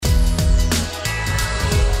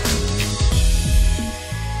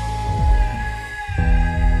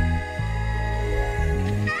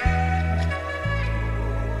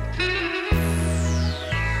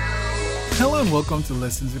and welcome to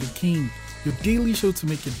Lessons with the King, your daily show to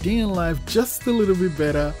make your day in life just a little bit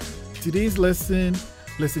better. Today's lesson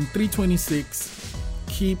 326,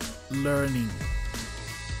 keep learning.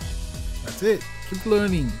 That's it. Keep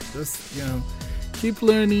learning. Just, keep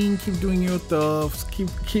learning, keep doing your stuff,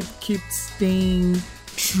 keep staying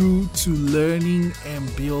true to learning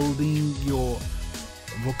and building your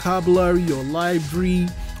vocabulary, your library,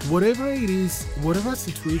 whatever it is, whatever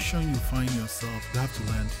situation you find yourself, you have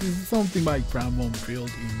to learn. This is something my grandma drilled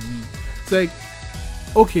in me. It's like,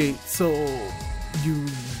 okay, so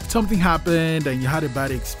something happened and you had a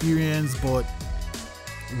bad experience, but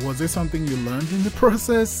was there something you learned in the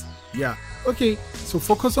process? Yeah. Okay, so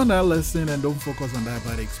focus on that lesson and don't focus on that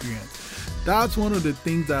bad experience. That's one of the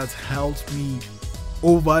things that's helped me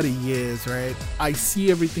over the years, right? I see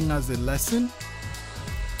everything as a lesson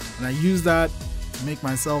and I use that to make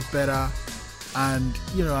myself better, and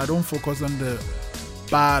I don't focus on the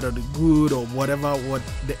bad or the good or whatever what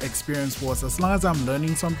the experience was. As long as I'm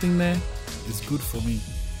learning something there, it's good for me.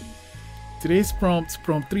 Today's prompt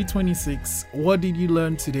 326. What did you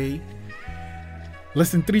learn today?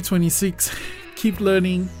 Lesson 326. Keep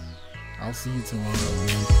learning. I'll see you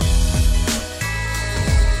tomorrow.